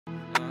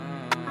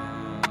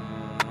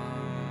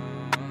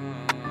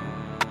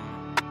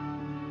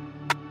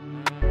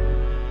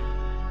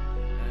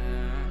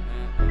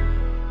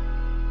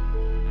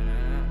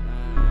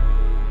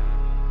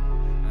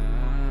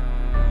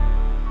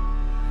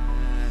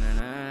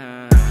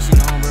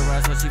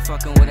she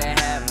fucking with that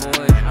hat,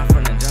 boy. I'm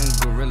from the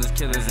jungle, gorillas,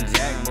 killers, and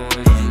jack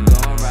boys. You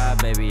gon'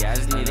 ride, baby, I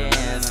just need an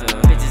answer.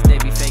 Bitches, they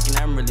be faking,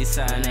 I'm really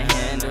something to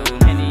handle.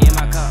 Henny in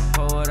my cup,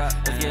 pour it up,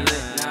 let's get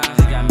lit now.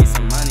 Just got me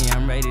some money,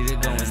 I'm ready to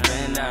go and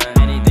spend out.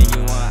 Anything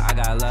you want, I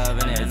got love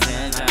and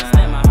attention.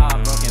 Stay my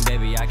heart broken,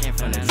 baby, I came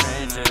from the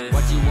trenches.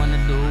 What you wanna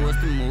do, what's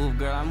the move,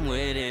 girl, I'm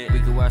with it. We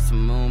could watch the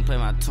moon, play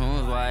my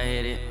tunes while I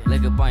hit it.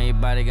 Lick up on your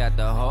body, got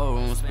the whole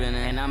room spinning.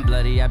 And I'm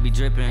bloody, I be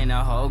dripping, ain't a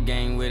whole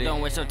gang with it.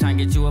 Don't waste your time,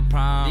 get you a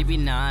prom.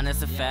 DB9,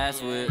 that's a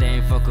fast whip. They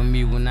ain't fuck with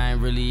me when I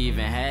ain't really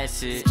even had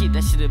shit. Just keep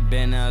that shit a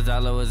business,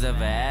 all I was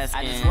ever asking.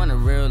 I just want a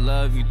real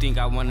love, you think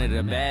I wanted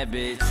a bad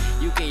bitch.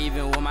 You can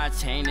even wear my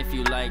chain if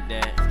you like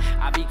that.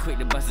 I be quick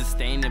to bust a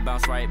stain and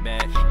bounce right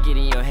back. Get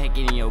in your head,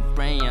 get in your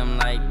brain, I'm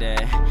like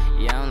that.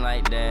 Yeah, I'm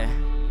like that.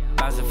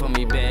 Bounce it for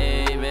me,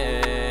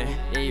 baby.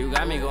 Yeah, you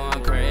got me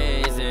going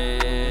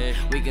crazy.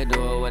 We could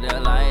do it with a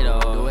light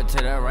on. Do it to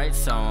the right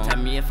song.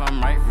 Tell me if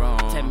I'm right, wrong.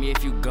 Tell me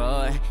if you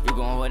good. You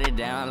gon' hold it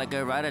down like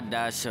a ride or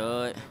die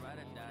should.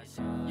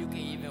 You can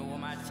even wear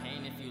my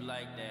chain if you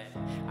like that.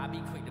 I be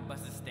quick to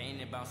bust a stain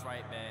and bounce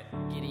right back.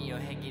 Get in your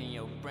head, get in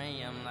your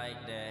brain, I'm like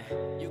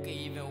that. You can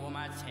even wear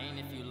my chain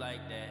if you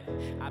like that.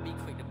 I be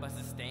quick to bust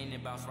a stain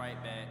and bounce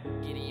right back.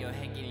 Get in your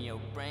head, get in your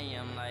brain,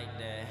 I'm like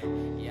that.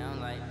 Yeah,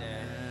 I'm like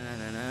that.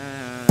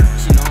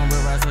 She know I'm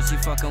real right, so she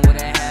fucking with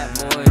that hat,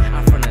 boy.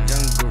 I'm from the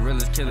jungle,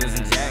 gorillas, killers,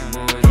 and jack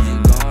boys. You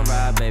gon'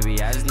 ride,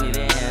 baby, I just need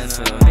an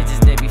answer. Bitches,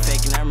 they be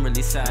faking, I'm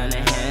really something to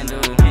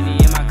handle.